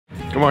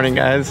Good morning,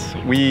 guys.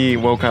 We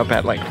woke up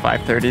at like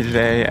 5:30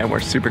 today and we're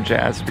super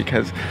jazzed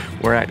because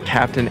we're at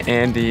Captain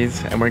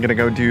Andy's and we're gonna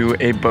go do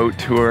a boat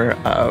tour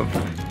of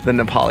the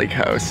Nepali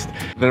coast.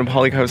 The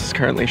Nepali coast is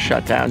currently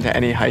shut down to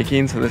any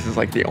hiking, so this is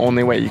like the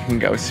only way you can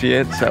go see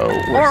it.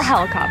 Or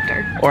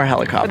helicopter. Or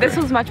helicopter. But this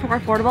was much more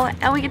affordable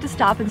and we get to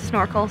stop and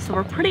snorkel, so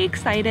we're pretty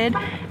excited.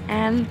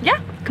 And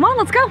yeah, come on,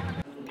 let's go.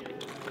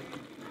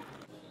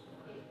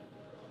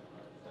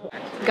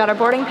 We got our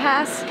boarding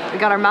pass, we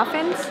got our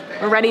muffins,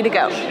 we're ready to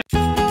go.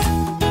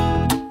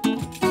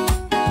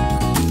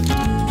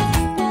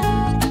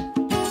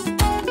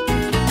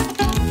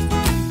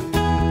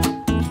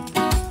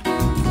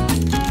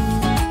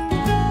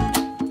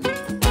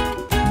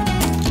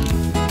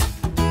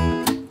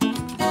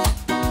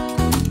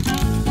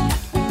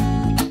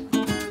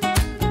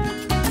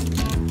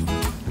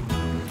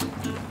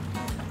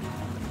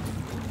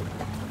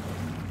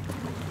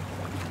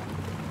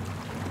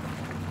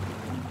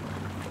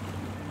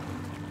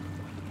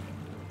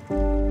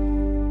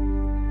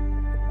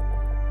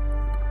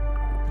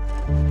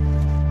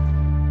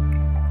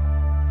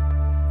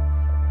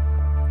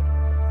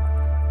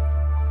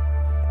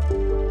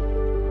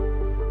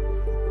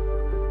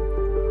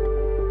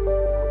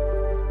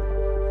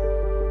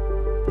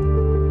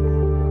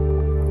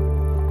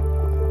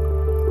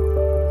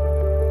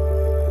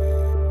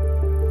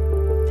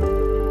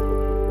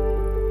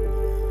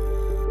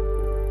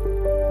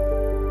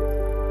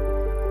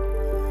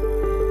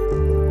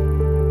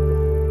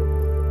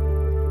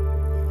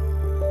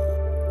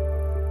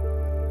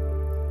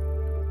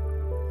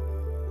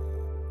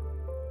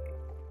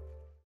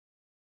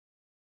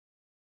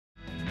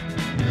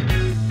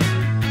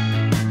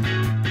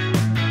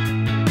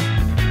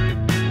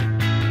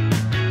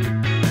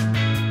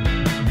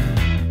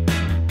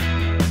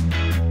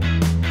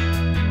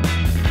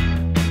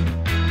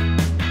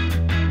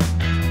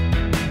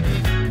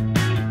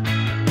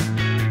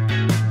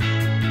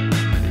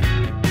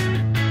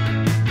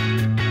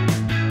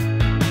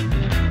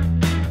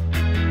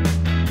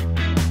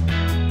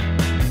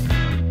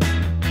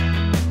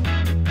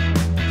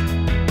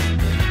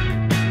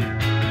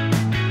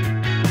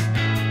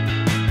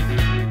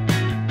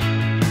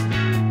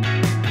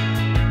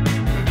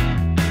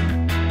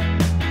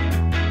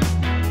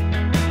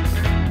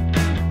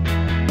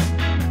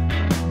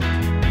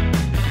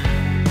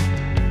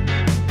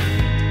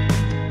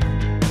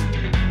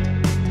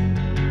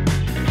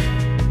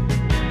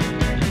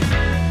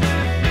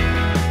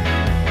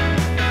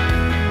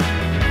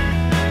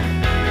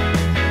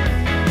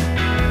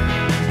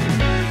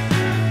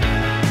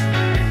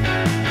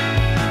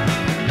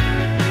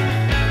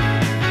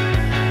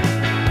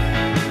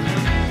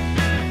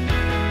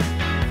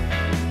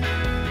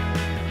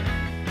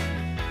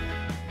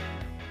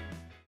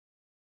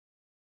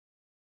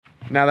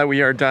 Now that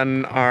we are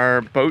done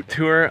our boat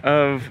tour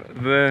of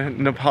the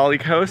Nepali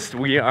coast,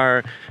 we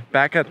are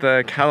back at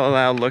the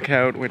Kauai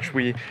lookout, which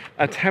we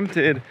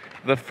attempted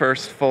the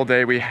first full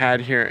day we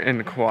had here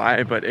in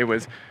Kauai, but it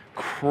was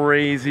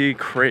crazy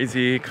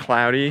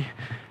cloudy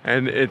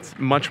and it's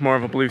much more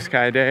of a blue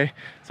sky day.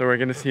 So we're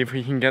gonna see if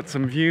we can get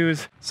some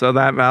views. So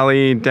that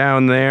valley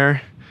down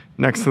there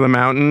next to the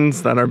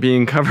mountains that are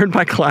being covered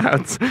by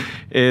clouds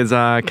is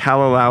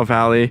Kauai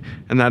Valley,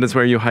 and that is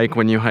where you hike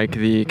when you hike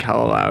the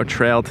Kauai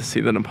Trail to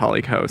see the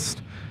Nepali coast,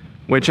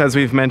 which, as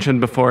we've mentioned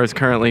before, is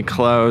currently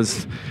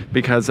closed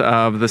because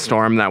of the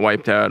storm that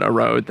wiped out a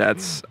road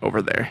that's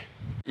over there.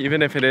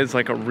 Even if it is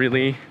like a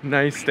really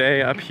nice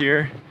day up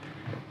here,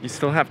 you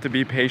still have to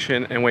be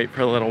patient and wait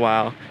for a little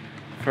while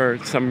for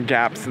some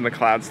gaps in the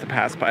clouds to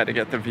pass by to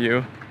get the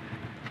view.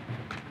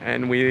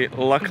 And we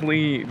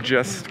luckily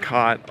just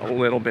caught a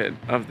little bit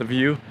of the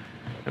view,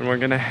 and we're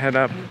gonna head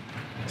up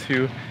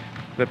to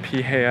the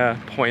Pihea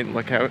Point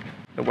lookout,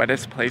 the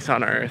wettest place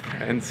on earth,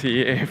 and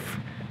see if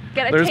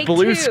there's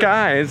blue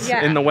skies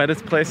in the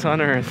wettest place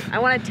on earth. I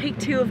want to take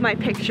two of my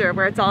picture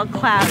where it's all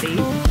cloudy.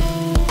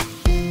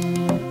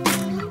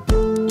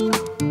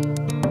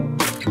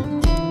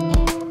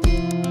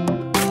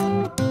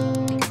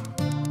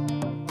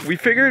 We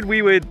figured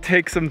we would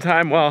take some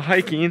time while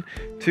hiking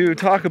to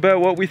talk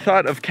about what we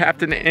thought of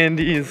Captain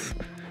Andy's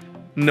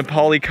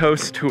Nepali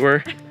coast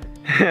tour.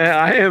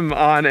 I am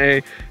on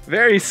a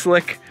very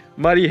slick,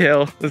 muddy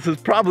hill. This is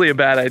probably a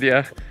bad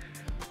idea.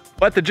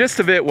 But the gist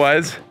of it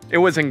was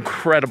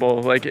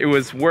incredible. Like, it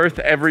was worth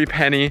every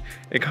penny.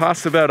 It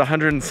cost about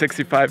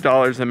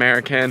 $165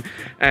 American.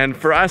 And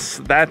for us,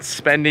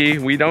 that's spendy.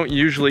 We don't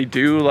usually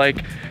do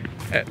like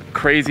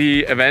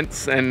crazy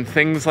events and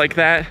things like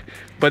that.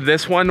 But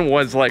this one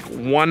was like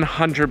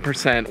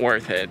 100%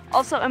 worth it.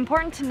 Also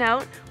important to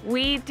note,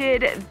 we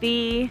did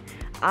the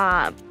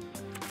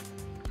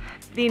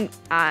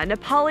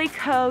Nepali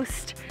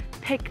coast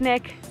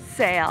picnic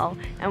sail,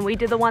 and we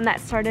did the one that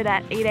started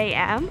at 8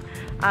 a.m.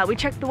 We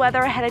checked the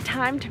weather ahead of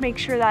time to make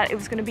sure that it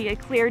was going to be a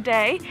clear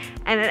day,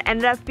 and it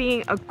ended up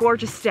being a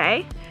gorgeous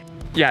day.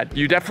 Yeah,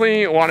 you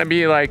definitely want to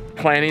be like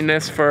planning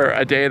this for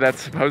a day that's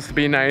supposed to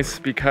be nice,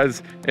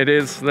 because it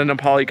is the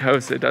Nepali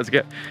coast. It does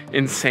get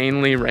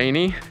insanely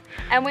rainy.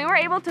 And we were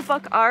able to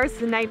book ours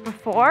the night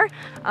before.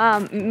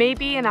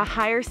 Maybe in a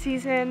higher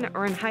season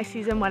or in high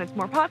season when it's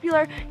more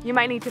popular, you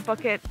might need to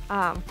book it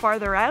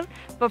farther out.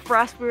 But for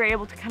us, we were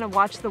able to kind of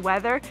watch the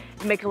weather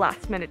and make a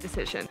last minute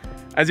decision.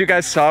 As you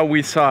guys saw,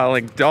 we saw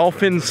like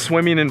dolphins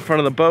swimming in front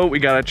of the boat. We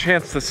got a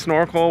chance to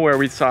snorkel where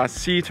we saw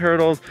sea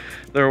turtles.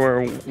 There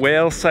were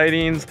whale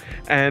sightings.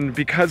 And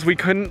because we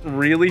couldn't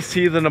really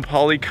see the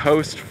Nepali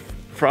coast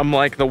from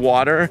like the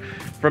water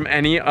from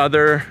any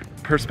other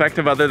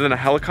perspective other than a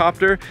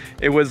helicopter,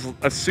 it was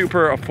a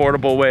super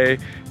affordable way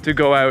to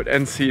go out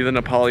and see the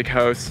Nepali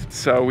coast.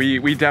 So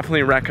we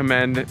definitely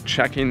recommend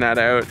checking that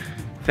out.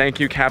 Thank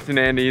you, Captain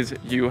Andy's.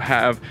 You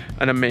have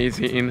an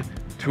amazing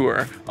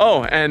tour.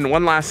 Oh, and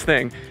one last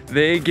thing.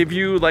 They give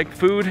you like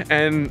food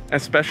and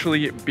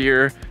especially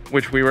beer,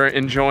 which we were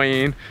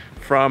enjoying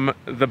from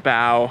the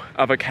bow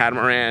of a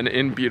catamaran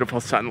in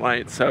beautiful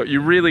sunlight. So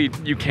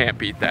you can't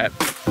beat that.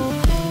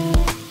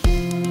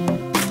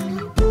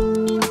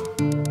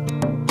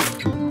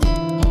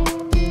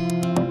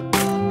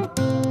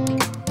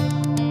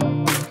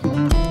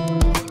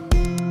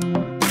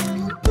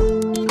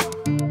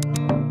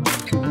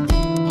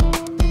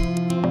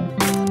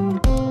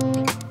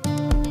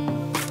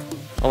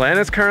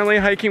 Alana's currently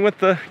hiking with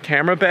the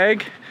camera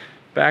bag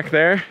back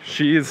there.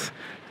 She's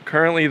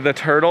currently the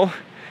turtle.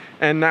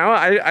 And now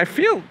I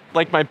feel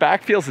like my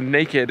back feels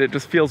naked. It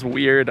just feels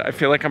weird. I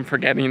feel like I'm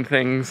forgetting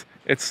things.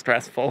 It's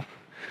stressful.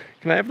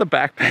 Can I have the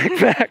backpack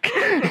back?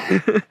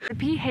 The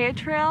Pihea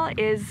Trail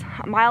is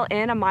a mile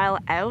in, a mile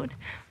out.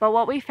 But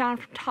what we found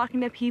from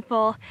talking to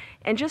people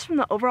and just from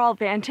the overall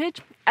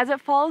vantage, as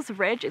it follows the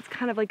ridge, it's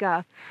kind of like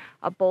a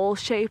bowl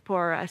shape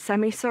or a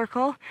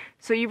semicircle.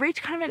 So you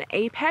reach kind of an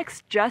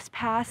apex just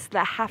past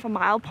the half a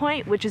mile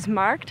point, which is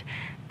marked.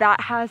 That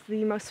has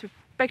the most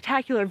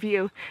spectacular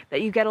view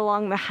that you get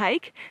along the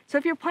hike. So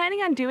if you're planning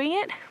on doing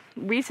it,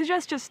 we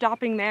suggest just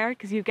stopping there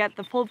because you get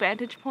the full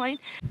vantage point.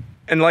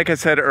 And like I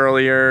said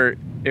earlier,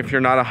 if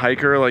you're not a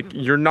hiker, like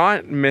you're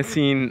not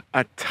missing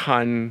a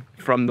ton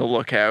from the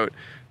lookout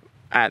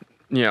at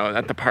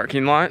the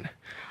parking lot.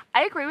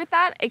 I agree with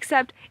that,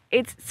 except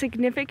it's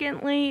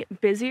significantly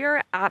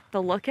busier at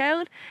the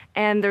lookout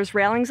and there's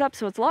railings up,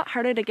 so it's a lot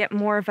harder to get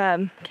more of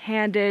a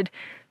candid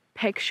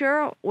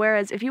picture.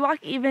 Whereas if you walk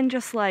even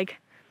just like,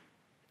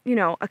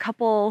 a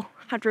couple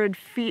 100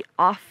 feet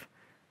off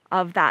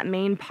of that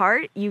main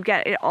part, you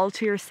get it all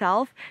to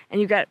yourself and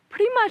you get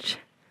pretty much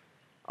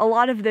a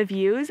lot of the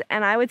views.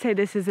 And I would say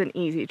this is an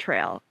easy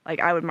trail. Like,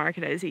 I would mark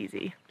it as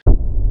easy.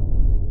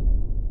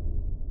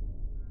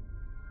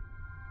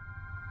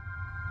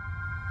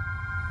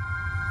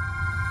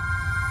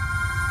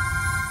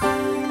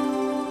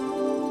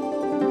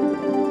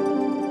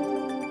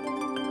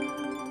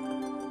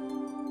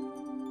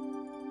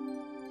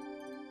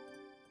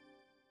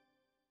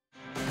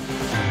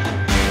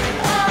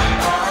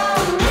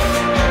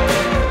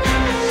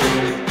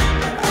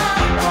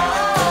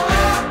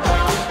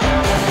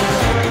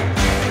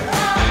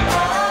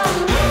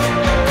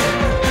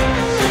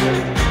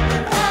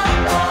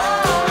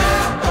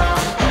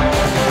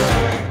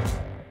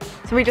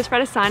 So we just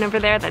read a sign over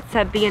there that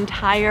said the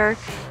entire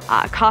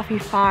coffee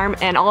farm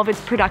and all of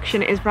its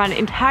production is run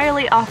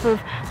entirely off of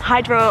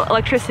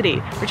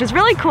hydroelectricity, which is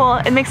really cool.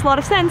 It makes a lot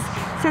of sense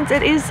since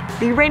it is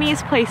the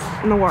rainiest place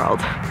in the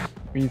world.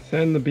 We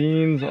send the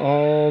beans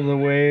all the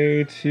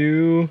way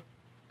to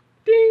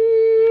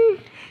ding,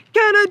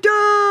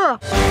 Canada!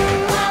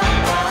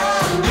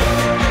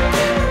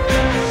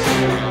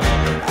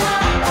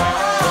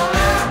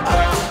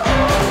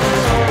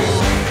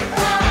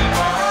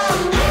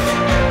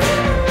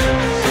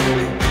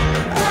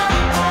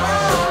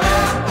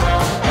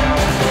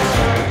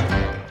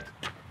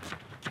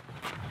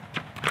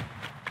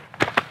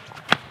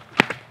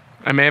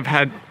 I may have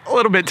had a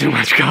little bit too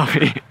much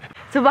coffee.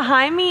 So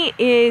behind me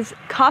is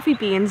coffee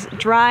beans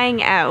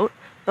drying out.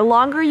 The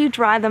longer you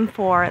dry them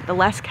for, the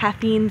less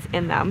caffeine's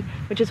in them,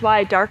 which is why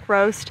a dark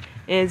roast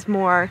is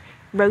more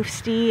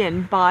roasty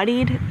and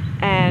bodied,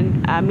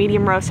 and a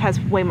medium roast has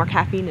way more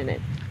caffeine in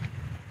it.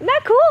 Isn't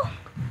that cool?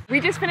 We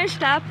just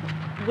finished up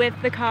with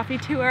the coffee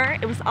tour.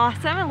 It was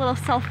awesome, a little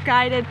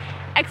self-guided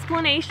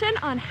explanation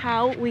on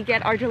how we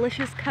get our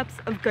delicious cups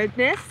of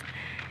goodness.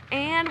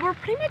 And we're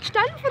pretty much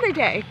done for the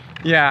day.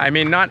 Yeah, I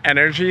mean, not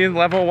energy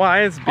level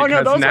wise,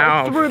 because those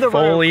now are through the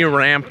fully roof.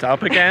 Ramped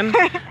up again.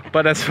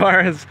 But as far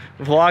as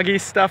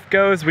vloggy stuff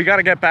goes, we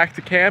gotta get back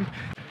to camp.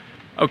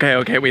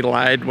 Okay, we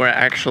lied. We're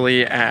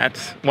actually at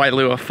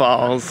Wailua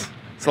Falls.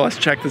 So let's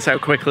check this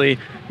out quickly,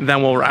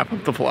 then we'll wrap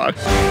up the vlog.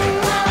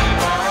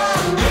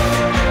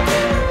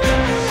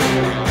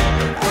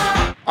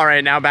 All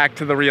right, now back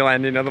to the real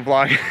ending of the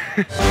vlog.